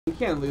He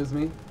can't lose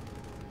me.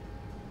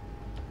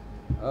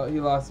 Oh, he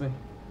lost me.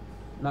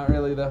 Not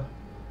really, though.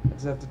 I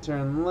just have to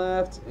turn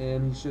left,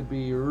 and he should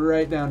be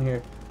right down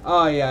here.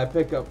 Oh, yeah, I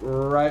pick up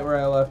right where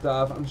I left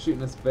off. I'm shooting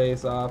his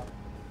face off.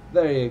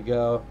 There you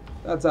go.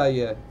 That's how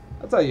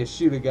you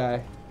shoot a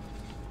guy.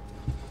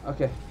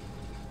 Okay.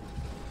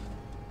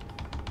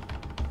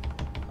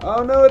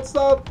 Oh, no, it's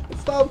stalled.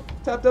 It's stalled.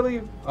 Tap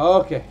W.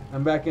 Okay,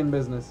 I'm back in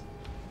business.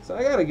 So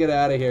I gotta get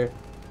out of here.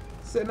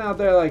 Sitting out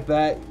there like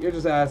that, you're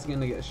just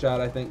asking to get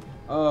shot, I think.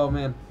 Oh,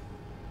 man.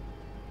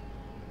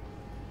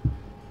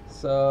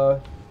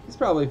 So, he's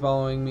probably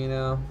following me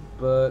now,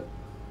 but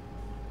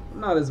I'm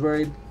not as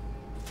worried.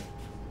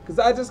 Because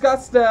I just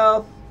got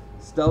stealth.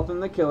 Stealth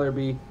and the killer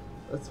bee.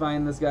 Let's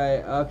find this guy.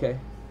 Okay.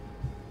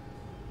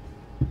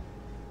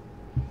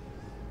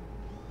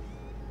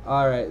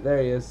 Alright,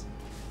 there he is.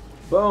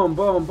 Boom,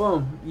 boom,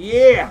 boom.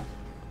 Yeah!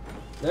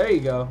 There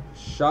you go.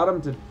 Shot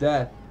him to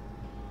death.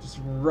 Just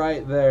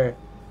right there.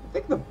 I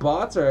think the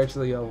bots are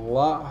actually a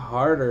lot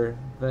harder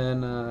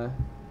than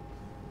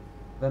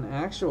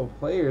actual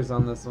players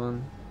on this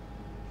one.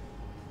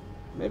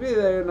 Maybe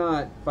they're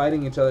not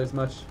fighting each other as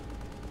much.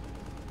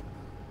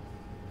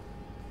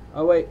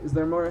 Oh wait, is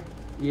there more?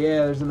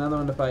 Yeah, there's another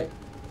one to fight.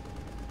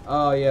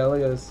 Oh yeah,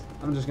 look at this.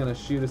 I'm just gonna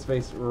shoot his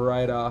face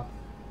right off.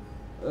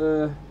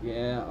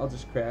 Yeah, I'll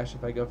just crash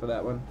if I go for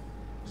that one.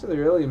 Actually,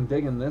 really am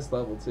digging this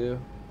level too.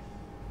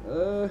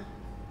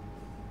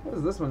 What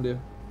does this one do?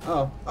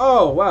 Oh,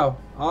 wow,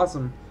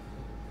 awesome.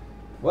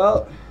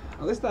 Well,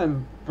 at least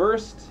I'm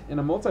first in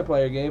a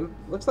multiplayer game.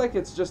 Looks like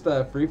it's just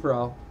a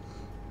free-for-all.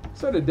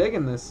 Sort of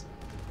digging this.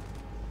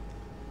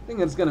 I think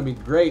it's gonna be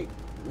great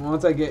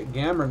once I get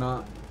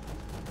Gammernaut.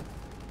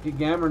 Get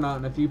Gammernaut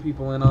and a few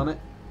people in on it.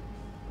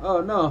 Oh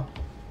no.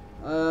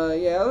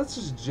 Yeah, let's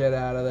just jet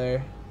out of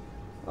there.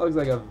 That looks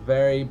like a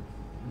very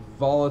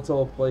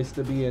volatile place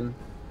to be in.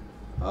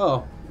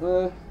 Oh,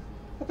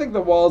 I think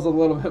the wall's a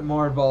little bit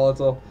more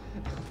volatile,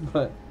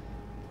 but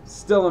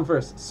still in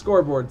first.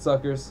 Scoreboard,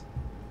 suckers.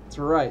 That's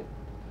right.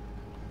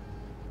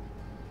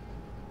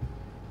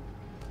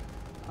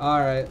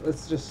 Alright,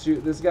 let's just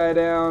shoot this guy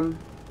down.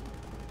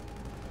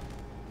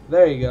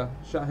 There you go.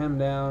 Shot him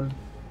down.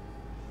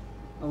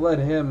 I led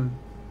him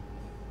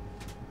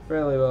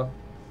fairly well.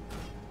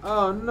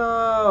 Oh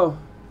no!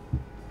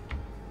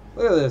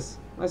 Look at this.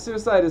 My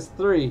suicide is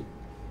 3.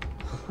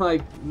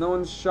 Like, no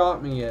one's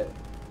shot me yet.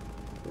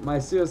 But my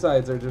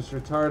suicides are just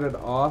retarded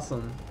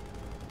awesome.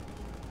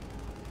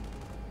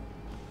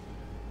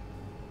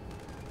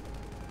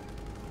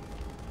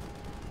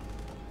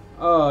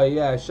 Oh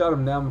yeah, I shot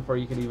him down before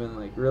you could even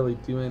like really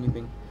do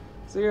anything.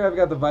 So here I've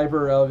got the Viper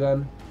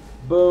railgun.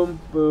 Boom,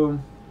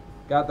 boom.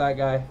 Got that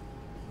guy.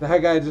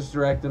 That guy just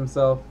wrecked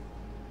himself.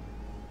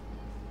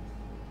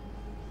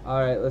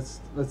 Alright,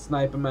 let's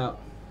snipe him out.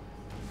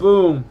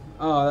 Boom.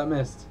 Oh, that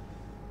missed.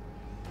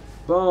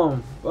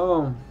 Boom,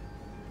 boom.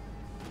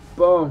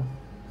 Boom.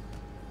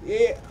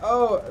 Yeah.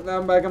 Oh, now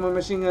I'm back on my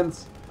machine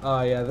guns.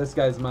 Oh yeah, this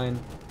guy's mine.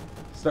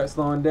 Start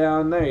slowing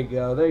down. There you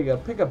go. There you go.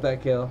 Pick up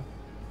that kill.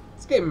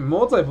 This game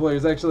multiplayer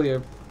is actually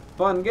a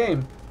fun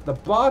game. The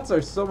bots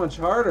are so much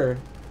harder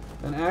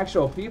than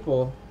actual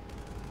people.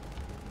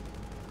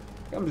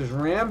 I'm just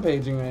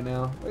rampaging right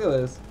now. Look at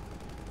this.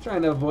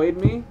 Trying to avoid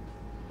me.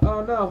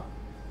 Oh no.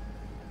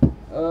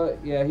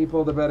 Yeah, he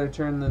pulled a better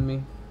turn than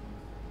me.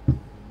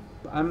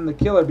 I'm the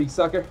killer bee,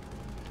 sucker.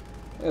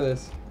 Look at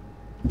this.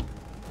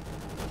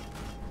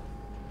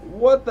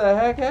 What the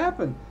heck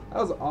happened? That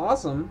was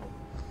awesome.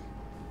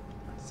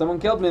 Someone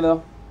killed me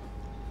though.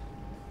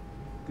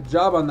 Good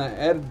job on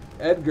that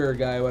Edgar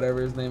guy,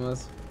 whatever his name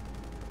was.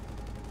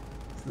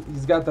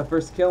 He's got the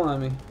first kill on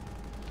me.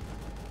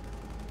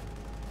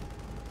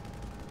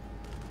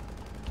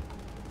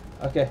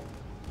 Okay.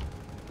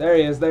 There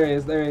he is, there he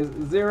is, there he is.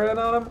 Zeroing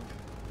on him.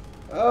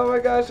 Oh my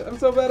gosh, I'm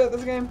so bad at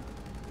this game.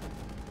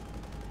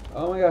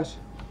 Oh my gosh.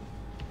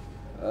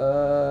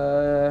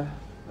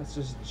 Let's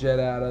just jet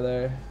out of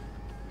there.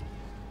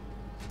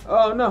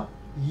 Oh no.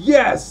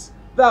 Yes!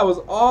 That was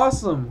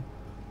awesome!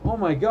 Oh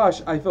my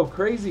gosh, I feel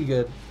crazy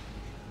good.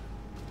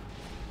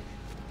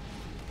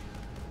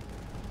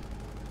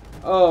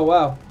 Oh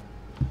wow.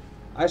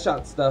 I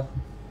shot stuff.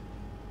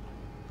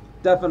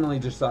 Definitely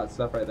just shot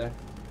stuff right there.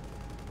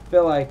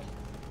 Feel like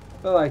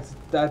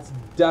that's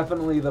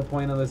definitely the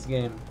point of this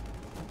game.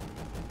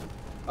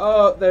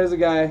 Oh, there's a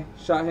guy.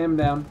 Shot him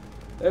down.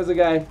 There's a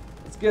guy.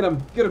 Let's get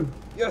him. Get him.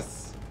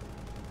 Yes.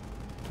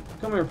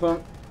 Come here,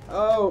 punk.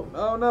 Oh,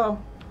 oh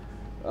no.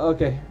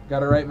 Okay,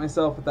 gotta right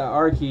myself with that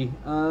R key.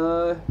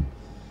 Oh,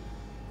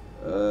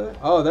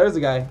 there's a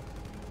guy.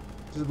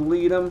 Just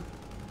lead him.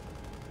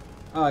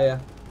 Oh yeah.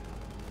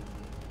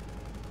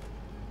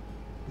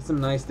 Get some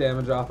nice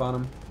damage off on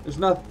him. There's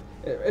nothing.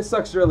 It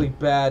sucks really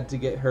bad to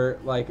get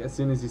hurt like as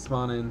soon as you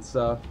spawn in.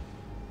 So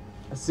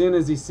as soon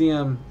as you see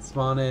him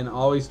spawn in,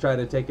 always try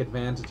to take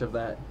advantage of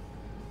that.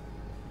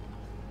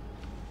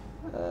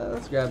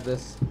 Let's grab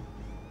this.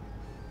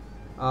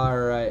 All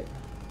right.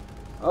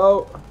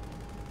 Oh.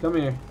 Come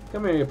here.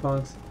 Come here, you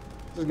punks.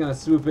 Just gonna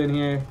swoop in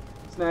here.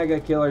 Snag a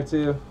kill or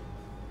two.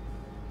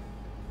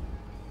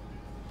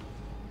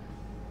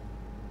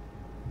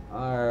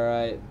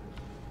 Alright.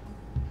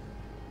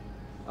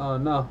 Oh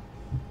no.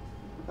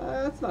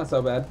 That's not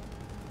so bad.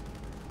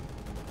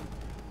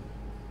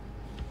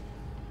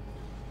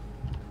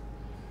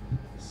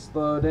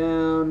 Slow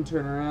down,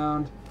 turn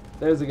around.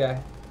 There's a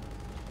guy.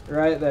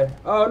 Right there.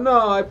 Oh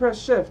no, I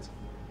pressed shift.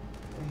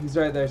 He's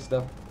right there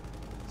still.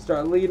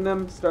 Start leading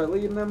him, start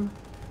leading him.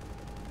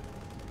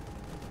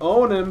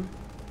 Own him.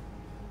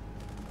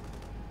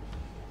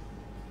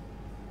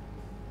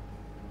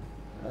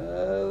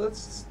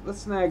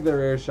 Let's snag the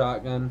rear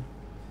shotgun.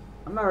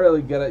 I'm not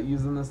really good at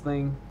using this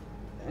thing,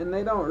 and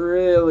they don't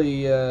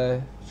really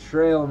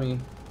trail me.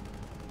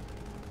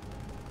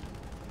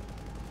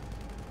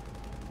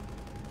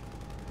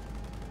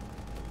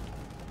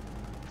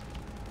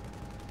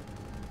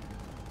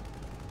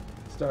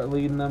 Start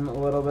leading them a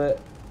little bit.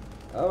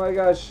 Oh my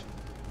gosh.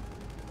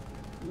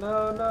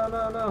 No, no,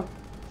 no, no.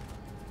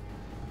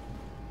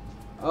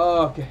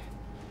 Oh, okay.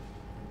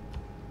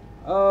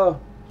 Oh,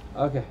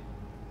 okay.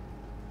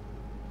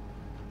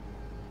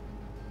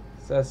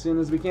 So as soon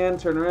as we can,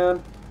 turn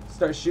around,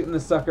 start shooting the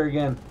sucker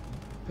again.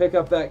 Pick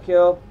up that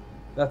kill.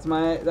 That's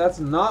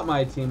not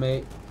my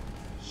teammate.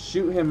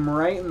 Shoot him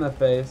right in the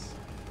face.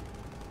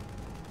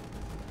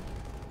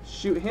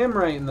 Shoot him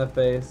right in the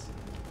face.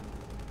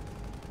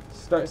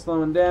 Start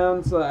slowing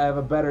down so that I have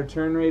a better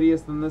turn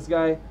radius than this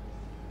guy.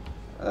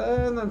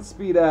 And then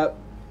speed up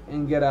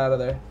and get out of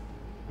there.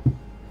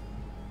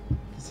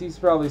 Because he's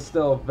probably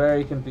still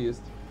very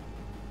confused.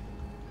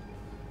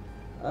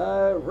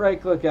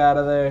 Right click out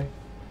of there.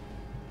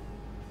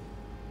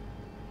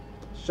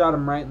 Shot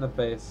him right in the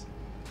face.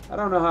 I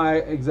don't know how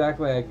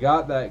exactly I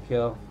got that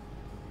kill.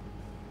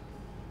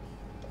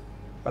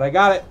 But I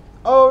got it.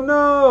 Oh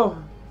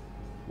no!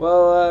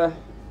 Well,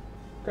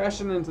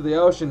 crashing into the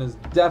ocean is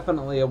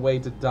definitely a way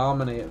to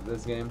dominate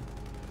this game.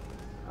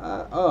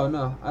 Oh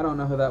no, I don't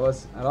know who that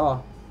was at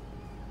all.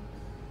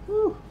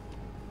 Whew.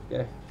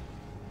 Okay.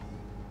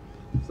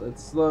 So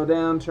let's slow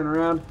down, turn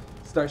around,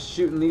 start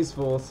shooting these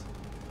fools.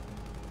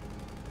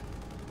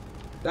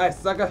 Die,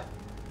 sucker!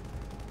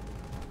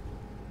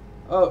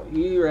 Oh,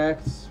 he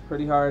wrecked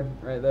pretty hard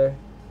right there.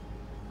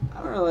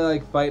 I don't really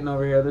like fighting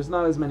over here. There's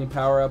not as many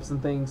power-ups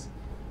and things.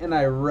 And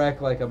I wreck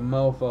like a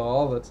mofo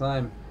all the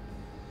time.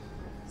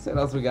 Let's see what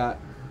else we got.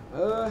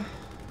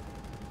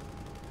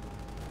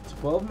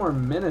 12 more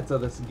minutes of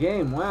this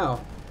game.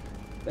 Wow.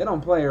 They don't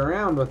play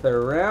around with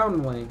their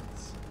round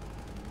lengths.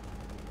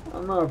 I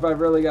don't know if I've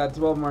really got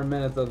 12 more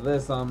minutes of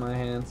this on my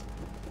hands.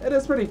 It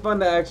is pretty fun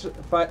to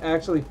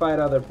actually fight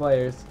other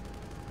players.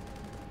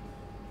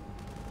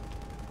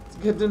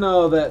 Good to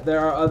know that there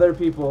are other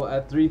people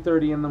at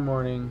 3:30 in the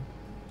morning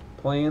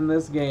playing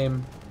this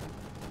game.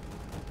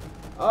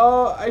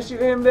 Oh, I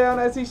shoot him down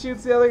as he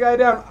shoots the other guy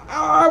down. Oh,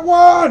 I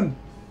won!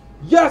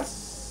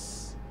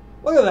 Yes!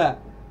 Look at that.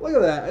 Look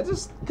at that. I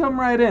just come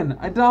right in.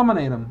 I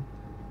dominate him.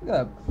 Look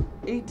at that.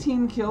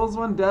 18 kills,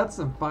 1 deaths,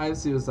 and 5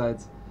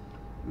 suicides.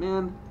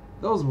 Man,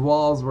 those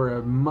walls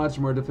were much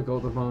more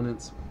difficult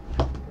opponents.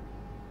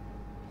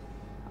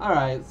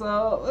 Alright,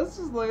 so let's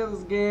just look at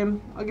this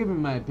game. I'll give you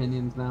my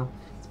opinions now.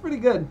 Pretty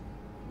good,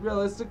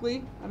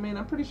 realistically. I mean,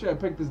 I'm pretty sure I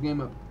picked this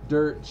game up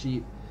dirt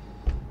cheap.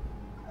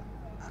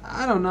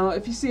 I don't know,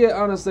 if you see it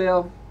on a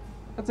sale,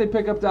 I'd say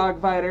pick up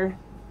Dogfighter.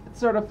 It's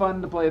sort of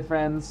fun to play with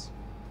friends.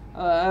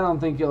 I don't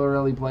think you'll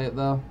really play it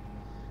though.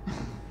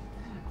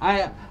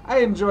 I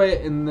enjoy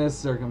it in this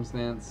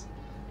circumstance.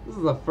 This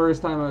is the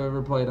first time I've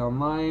ever played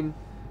online.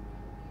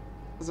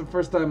 It's the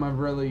first time I've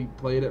really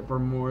played it for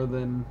more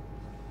than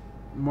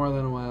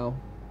a while.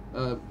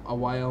 A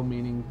while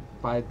meaning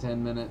 5-10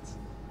 minutes.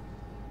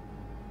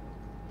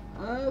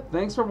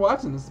 Thanks for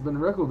watching. This has been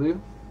Rickle,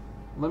 dude.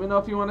 Let me know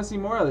if you want to see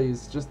more of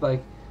these. Just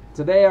like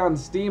today on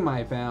Steam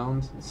I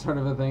found, sort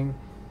of a thing.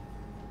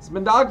 It's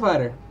been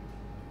Dogfighter.